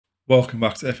Welcome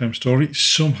back to FM Story.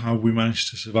 Somehow we managed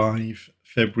to survive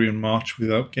February and March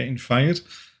without getting fired.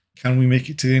 Can we make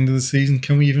it to the end of the season?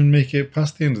 Can we even make it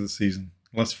past the end of the season?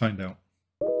 Let's find out.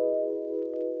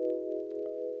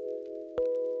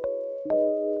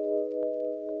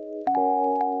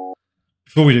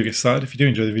 Before we do get started, if you do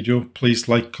enjoy the video, please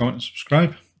like, comment and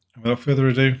subscribe. And without further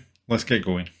ado, let's get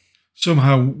going.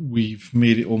 Somehow we've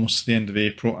made it almost to the end of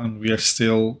April and we are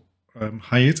still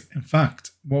hired. In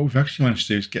fact, what we've actually managed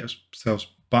to do is get ourselves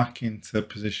back into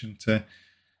position to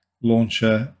launch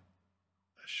a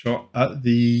shot at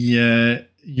the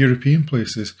European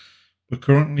places. We're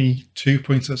currently 2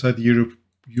 points outside the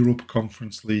Europa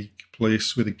Conference League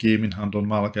place with a game in hand on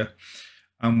Malaga,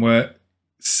 and we're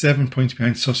 7 points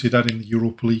behind Sociedad in the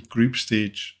Europa League group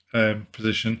stage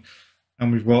position,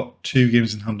 and we've got 2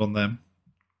 games in hand on them.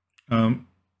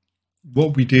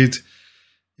 What we did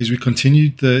is we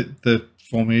continued the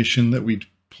formation that we'd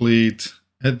played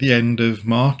at the end of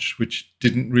March, which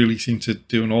didn't really seem to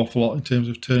do an awful lot in terms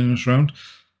of turning us around.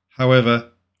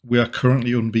 However, we are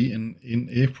currently unbeaten in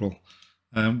April.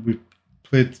 We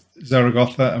played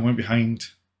Zaragoza and went behind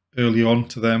early on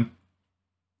to them,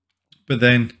 but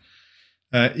then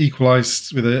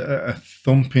equalised with a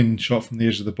thumping shot from the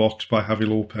edge of the box by Javi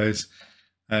Lopez,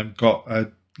 got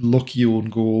a lucky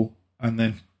own goal, and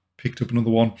then picked up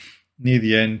another one near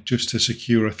the end just to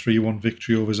secure a 3-1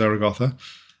 victory over Zaragoza.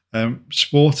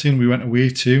 Sporting, we went away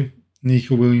to.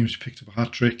 Nico Williams picked up a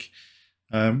hat-trick.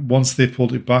 Once they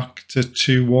pulled it back to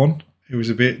 2-1, it was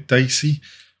a bit dicey,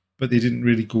 but they didn't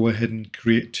really go ahead and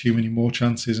create too many more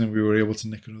chances, and we were able to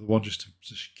nick another one just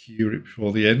to secure it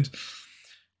before the end.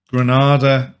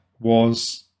 Granada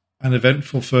was an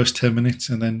eventful first 10 minutes,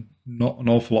 and then not an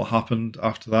awful lot happened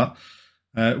after that.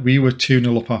 We were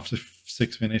 2-0 up after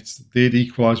 6 minutes. They'd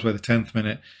equalised by the 10th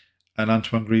minute, and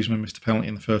Antoine Griezmann missed a penalty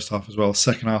in the first half as well.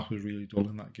 Second half was really dull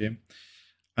in that game.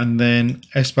 And then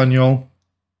Espanyol,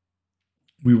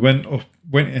 we went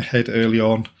ahead early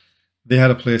on. They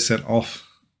had a player sent off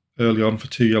early on for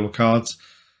 2 yellow cards,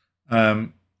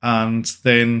 and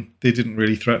then they didn't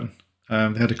really threaten. They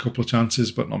had a couple of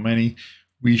chances, but not many.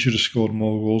 We should have scored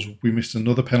more goals. We missed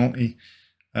another penalty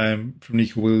from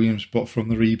Nico Williams, but from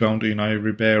the rebound, Unai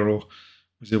Ribeiro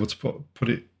was able to put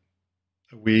it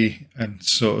away and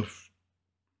sort of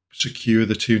secure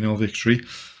the 2-0 victory.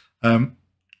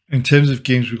 In terms of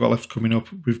games we've got left coming up,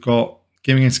 we've got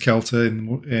game against Celta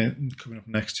coming up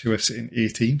next, who are sitting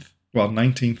 18th, well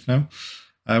 19th now.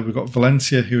 We've got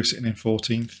Valencia, who are sitting in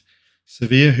 14th.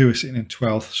 Sevilla, who are sitting in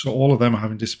 12th. So all of them are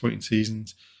having disappointing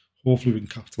seasons. Hopefully we can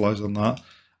capitalise on that.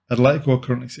 Atletico are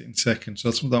currently sitting second, so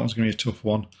that one's going to be a tough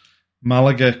one.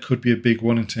 Malaga could be a big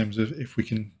one in terms of if we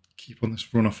can keep on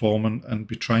this run of form and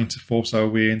be trying to force our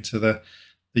way into the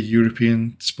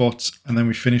European spots. And then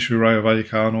we finish with Rayo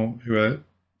Vallecano, who are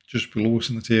just below us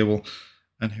in the table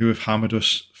and who have hammered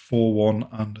us 4-1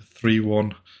 and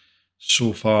 3-1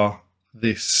 so far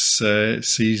this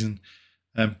season.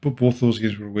 But both those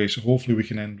games were away, so hopefully we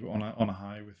can end on a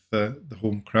high with the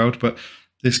home crowd. But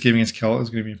this game against Celta is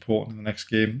going to be important in the next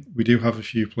game. We do have a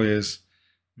few players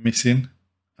missing.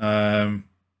 We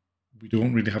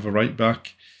don't really have a right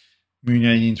back.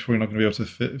 Muniain's probably not going to be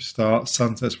able to start.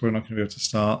 Santos probably not going to be able to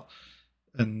start.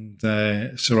 And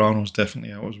Serrano's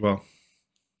definitely out as well.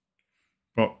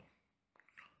 But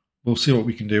we'll see what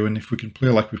we can do. And if we can play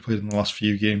like we've played in the last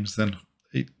few games, then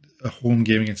a home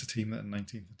game against a team that are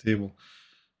 19th in the table,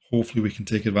 hopefully we can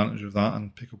take advantage of that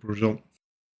and pick up a result.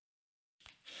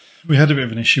 We had a bit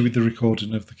of an issue with the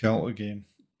recording of the Celta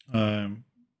game.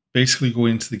 Basically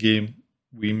going into the game,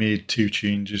 we made 2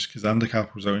 changes because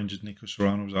Andacap was out injured, Nico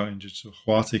Serrano was out injured, so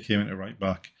Huarte came in at right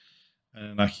back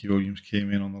and Inaki Williams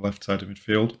came in on the left side of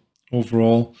midfield.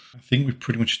 Overall, I think we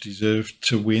pretty much deserved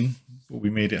to win, but we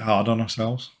made it hard on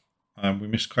ourselves. We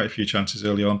missed quite a few chances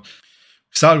early on.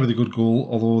 We started with a good goal,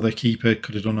 although their keeper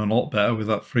could have done a lot better with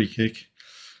that free kick.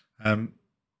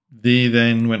 They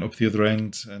then went up the other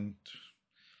end and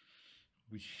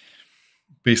we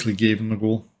basically gave them a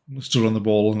goal. We stood on the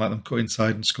ball and let them cut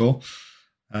inside and score.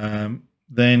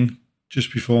 Then,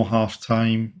 just before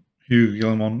half-time, Hugo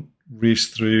Guillamon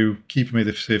raced through. Keeper made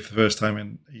the save the first time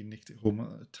and he nicked it home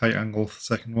at a tight angle for the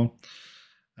second one.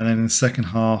 And then in the second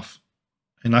half,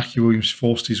 Inaki Williams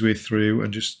forced his way through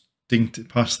and just dinked it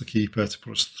past the keeper to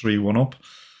put us 3-1 up.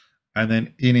 And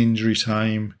then in injury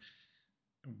time,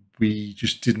 we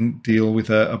just didn't deal with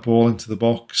a ball into the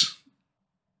box.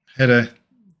 Header,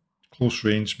 close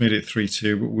range, made it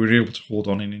 3-2, but we were able to hold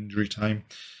on in injury time.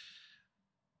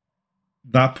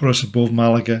 That put us above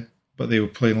Malaga, but they were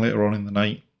playing later on in the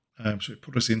night. So it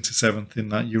put us into 7th in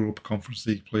that Europa Conference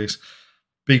League place.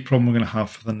 big problem we're going to have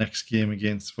for the next game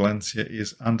against Valencia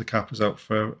is Andacap is out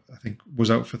for, I think, was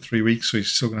out for 3 weeks, so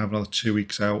he's still going to have another 2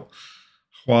 weeks out.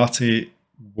 Huarte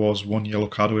was 1 yellow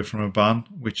card away from a ban,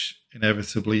 which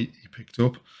inevitably he picked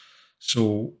up.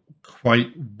 So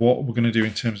quite what we're going to do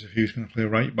in terms of who's going to play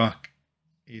right back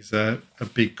is a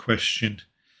big question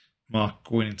mark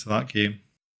going into that game.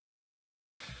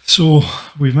 So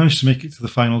we've managed to make it to the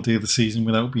final day of the season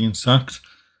without being sacked.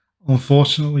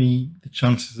 Unfortunately, the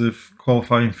chances of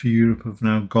qualifying for Europe have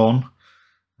now gone.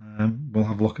 We'll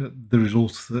have a look at the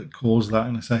results that caused that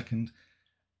in a second.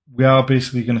 We are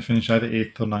basically going to finish either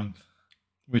 8th or 9th,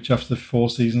 which after 4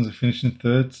 seasons of finishing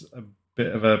 3rd, a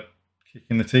bit of a kick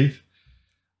in the teeth.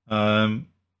 And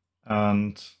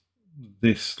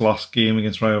this last game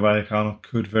against Rayo Vallecano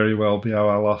could very well be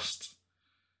our last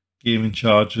game in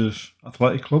charge of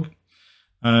Athletic Club.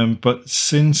 But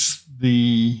since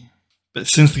the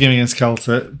game against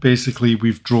Celta, basically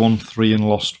we've drawn 3 and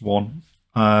lost 1.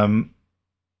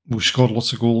 We've scored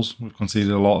lots of goals. We've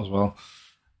conceded a lot as well.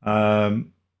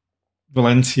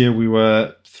 Valencia, we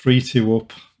were 3-2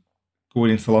 up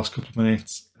going into the last couple of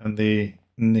minutes, and they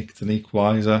nicked an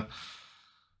equaliser.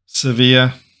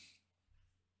 Sevilla,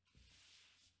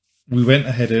 we went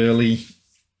ahead early,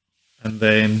 and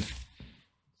then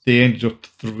they ended up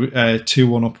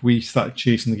 2-1 up. We started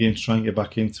chasing the game to try and get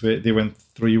back into it. They went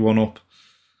 3-1 up.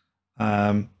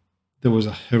 There was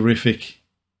a horrific...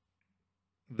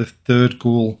 The third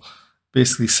goal,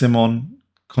 basically Simon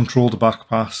controlled the back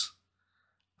pass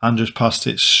and just passed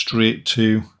it straight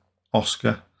to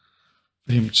Oscar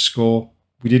for him to score.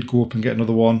 We did go up and get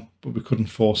another one, but we couldn't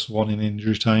force one in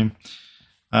injury time.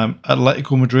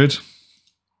 Atletico Madrid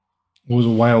was a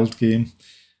wild game.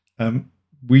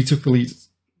 We took the lead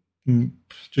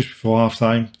just before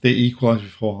half-time. They equalised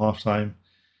before half-time.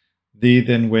 They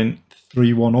then went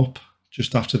 3-1 up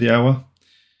just after the hour.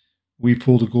 We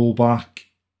pulled a goal back,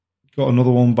 got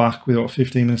another one back with about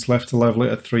 15 minutes left to level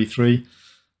it at 3-3.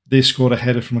 They scored a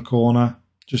header from a corner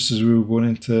just as we were going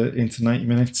into 90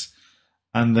 minutes.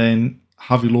 And then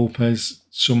Javi Lopez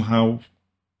somehow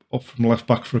up from left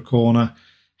back for a corner,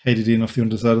 headed in off the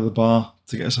underside of the bar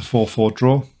to get us a 4-4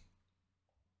 draw.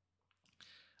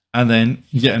 And then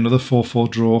yet another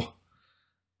 4-4 draw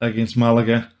against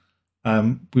Malaga.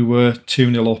 We were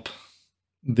 2-0 up.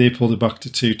 They pulled it back to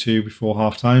 2-2 before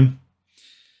half-time.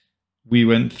 We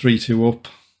went 3-2 up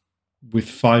with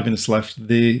 5 minutes left.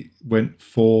 They went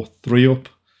 4-3 up.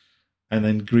 And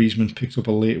then Griezmann picked up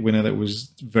a late winner that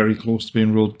was very close to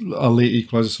being ruled, a late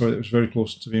equaliser, sorry, that was very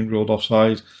close to being ruled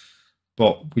offside.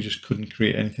 But we just couldn't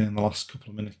create anything in the last couple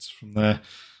of minutes from there.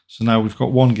 So now we've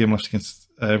got 1 game left against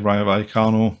Rayo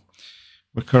Vallecano.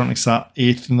 We're currently sat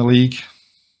 8th in the league.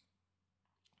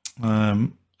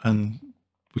 And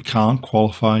we can't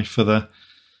qualify for the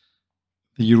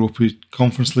Europa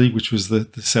Conference League, which was the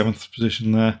 7th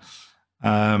position there.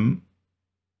 And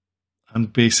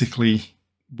basically,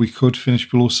 we could finish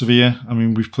below Sevilla. I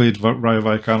mean, we've played Rayo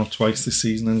Vallecano twice this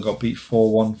season and got beat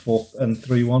 4-1, and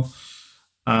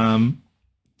 3-1.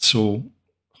 So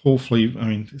hopefully, I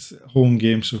mean, it's a home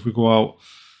game. So if we go out,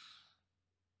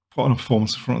 put on a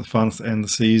performance in front of the fans to end the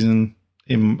season,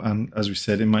 and as we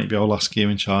said, it might be our last game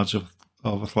in charge of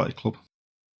Athletic Club.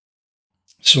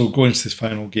 So going into this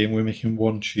final game, we're making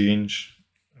 1 change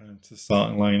to the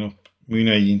starting lineup.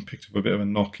 Munayin picked up a bit of a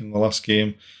knock in the last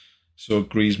game, so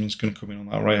Griezmann's going to come in on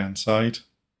that right-hand side.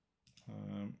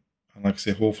 And like I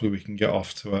say, hopefully we can get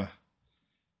off to a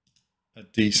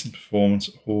decent performance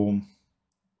at home.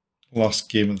 Last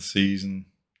game of the season,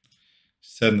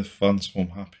 send the fans home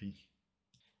happy.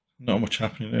 Not much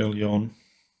happening early on.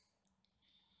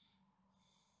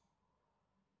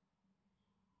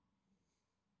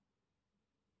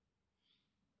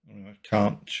 I mean, I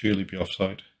can't surely be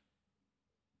offside.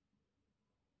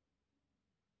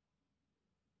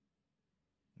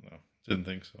 No, didn't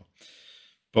think so.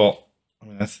 But, I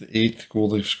mean, that's the 8th goal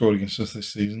they've scored against us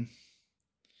this season.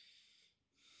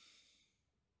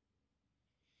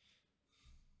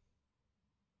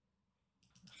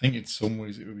 I think in some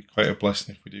ways it would be quite a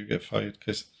blessing if we do get fired,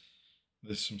 because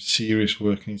there's some serious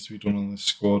work needs to be done on this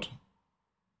squad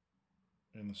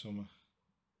in the summer.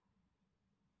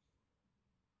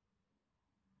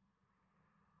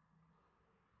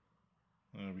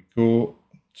 There we go,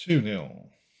 2-0.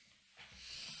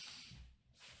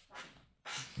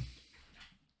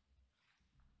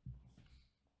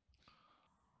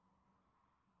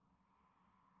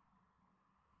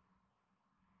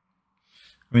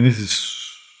 I mean, this is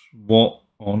what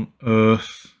on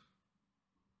earth?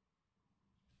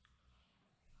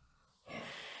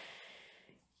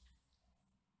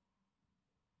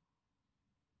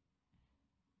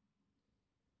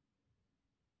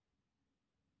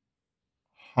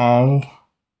 How?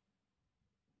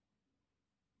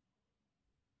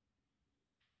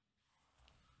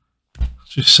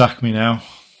 Just sack me now.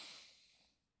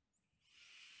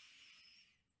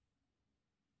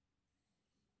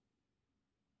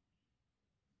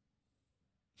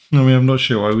 I mean, I'm not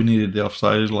sure why we needed the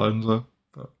offside lines though,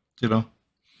 but you know.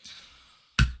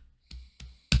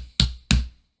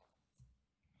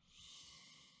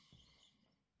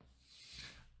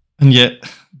 And yet,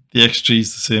 the XG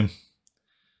is the same.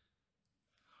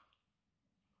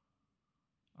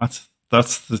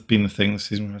 That's been the thing this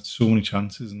season. We've had so many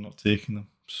chances and not taking them.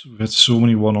 We've had so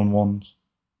many one-on-ones.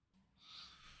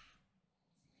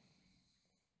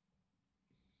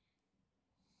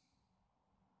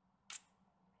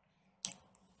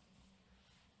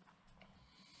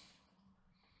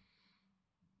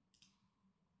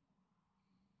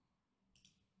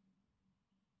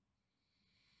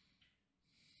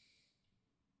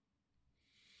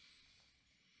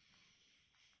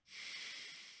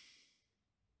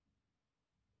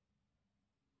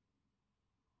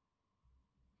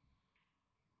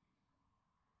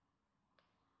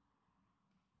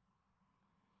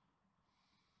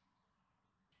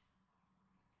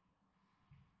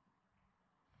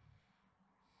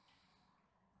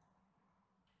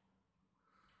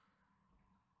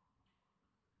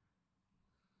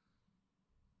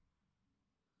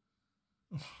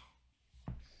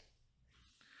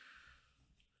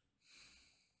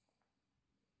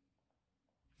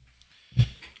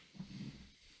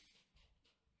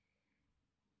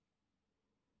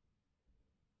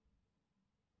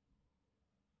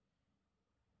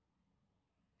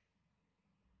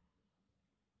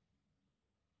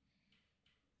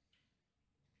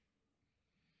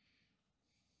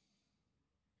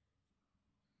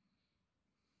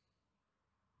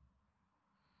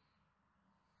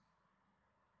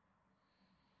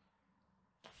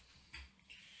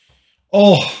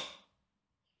 Oh,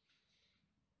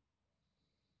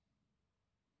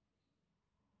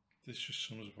 this just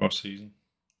sums up our season.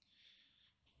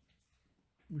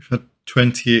 We've had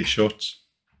 28 shots,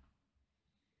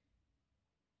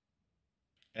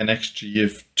 an XG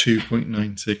of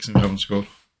 2.96, and we haven't scored.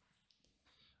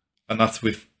 And that's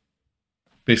with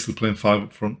basically playing 5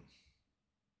 up front.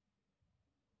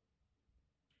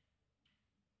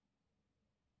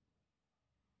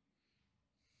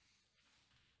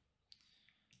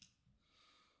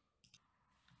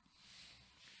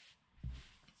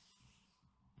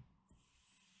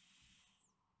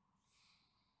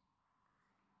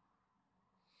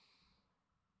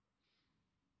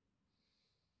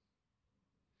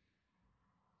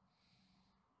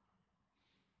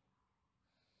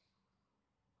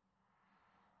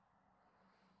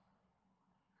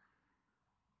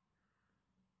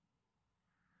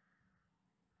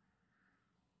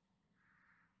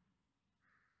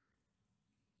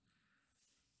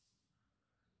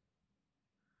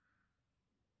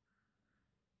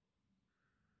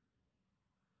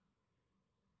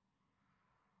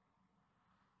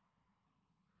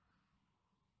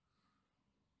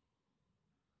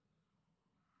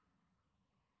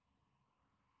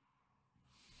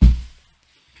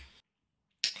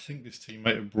 I think this team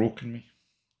might have broken me.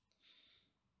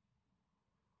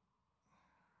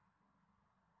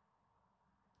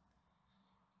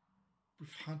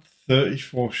 We've had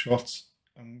 34 shots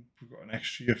and we've got an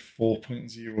XG of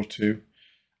 4.02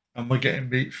 and we're getting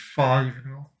beat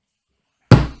 5-0.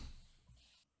 I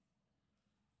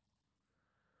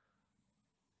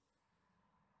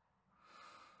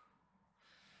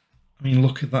mean,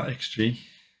 look at that XG.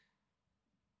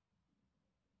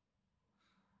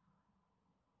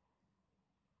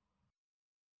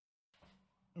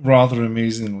 Rather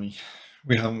amazingly,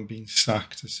 we haven't been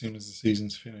sacked as soon as the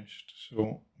season's finished.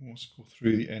 So let's go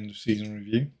through the end of season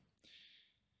review.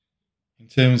 In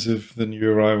terms of the new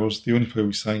arrivals, the only player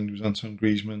we signed was Antoine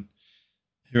Griezmann,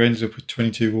 who ended up with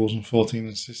 22 goals and 14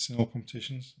 assists in all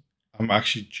competitions. I'm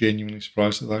actually genuinely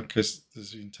surprised at that because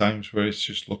there's been times where it's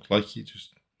just looked like he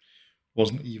just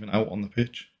wasn't even out on the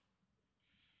pitch.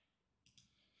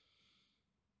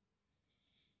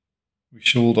 We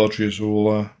sold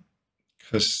Odriozola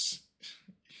because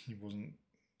he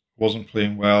wasn't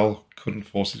playing well, couldn't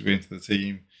force his way into the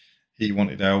team. He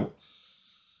wanted out,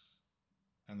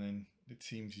 and then it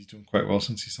seems he's done quite well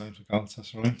since he signed for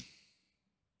Galatasaray.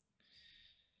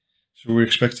 So we're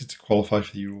expected to qualify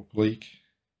for the Europa League,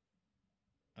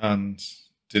 and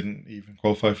didn't even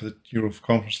qualify for the Europa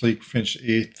Conference League. Finished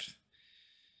 8th.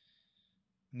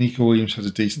 Nico Williams had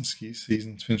a decent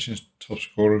season, finishing as top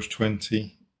scorer of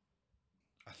 20.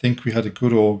 I think we had a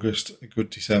good August, a good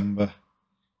December,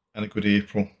 and a good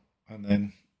April, and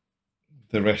then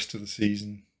the rest of the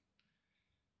season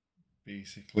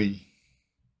basically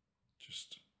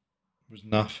just was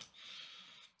naff.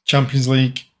 Champions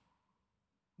League,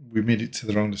 we made it to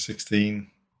the round of 16.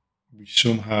 We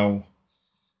somehow,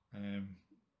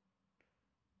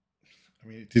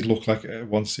 it did look like at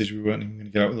one stage we weren't even going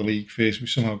to get out of the league phase. We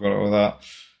somehow got out of that,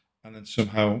 and then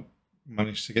somehow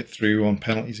managed to get through on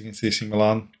penalties against AC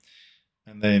Milan,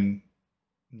 and then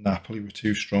Napoli were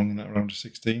too strong in that round of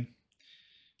 16.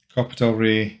 Copa del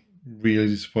Rey, really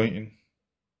disappointing.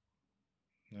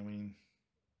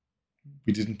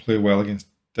 We didn't play well against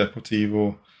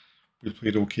Deportivo. We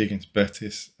played okay against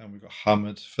Betis, and we got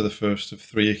hammered for the first of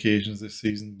 3 occasions this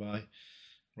season by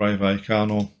Rayo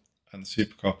Vallecano and the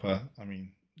Supercopa.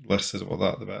 Less said about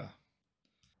that, the better.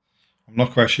 I'm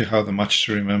not quite sure how the match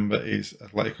to remember is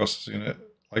Atleticos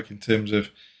in terms of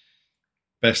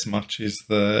best matches.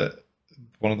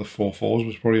 One of the 4-4s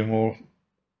was probably a more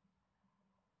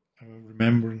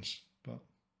remembrance. But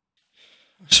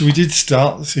so we did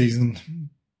start the season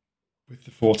with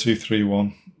the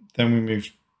 4-2-3-1. Then we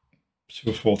moved to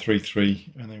a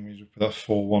 4-3-3, and then we did that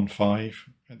 4-1-5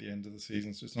 at the end of the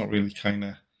season. So it's not really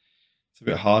it's a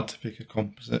bit hard to pick a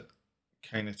composite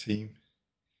kind of team.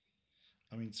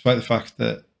 Despite the fact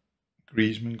that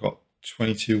Griezmann got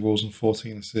 22 goals and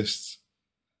 14 assists,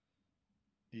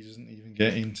 he doesn't even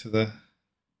get into the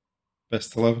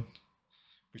best 11,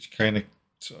 which kind of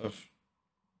sort of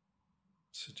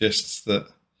suggests that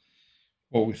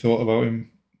what we thought about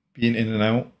him being in and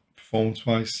out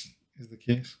performance-wise is the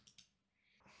case.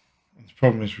 And the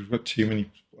problem is we've got too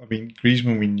many.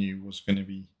 Griezmann we knew was going to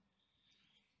be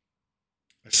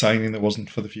a signing that wasn't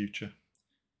for the future.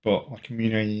 But like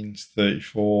Muniain's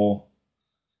 34,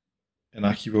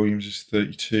 Inaki Williams is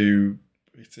 32.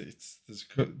 There's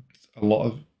a lot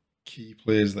of key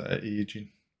players that are aging.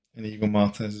 Inigo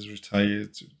Martinez is retired.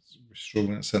 We're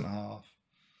struggling at centre half.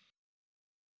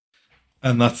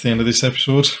 And that's the end of this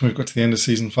episode. We've got to the end of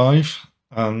season 5,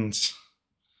 and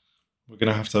we're going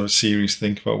to have a serious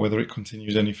think about whether it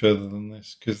continues any further than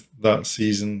this, because that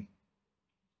season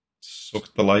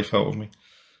sucked the life out of me.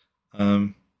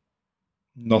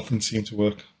 Nothing seemed to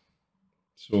work.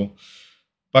 So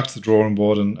back to the drawing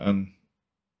board, and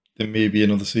there may be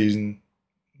another season,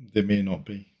 there may not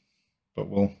be, but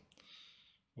we'll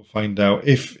find out.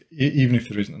 Even if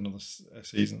there isn't another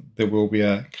season, there will be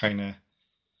a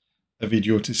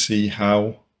video to see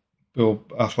how Bill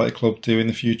Athletic Club do in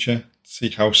the future, see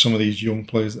how some of these young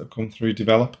players that have come through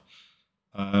develop.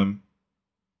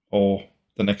 Or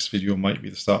the next video might be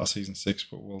the start of season 6,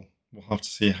 but we'll have to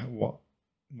see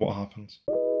what happens.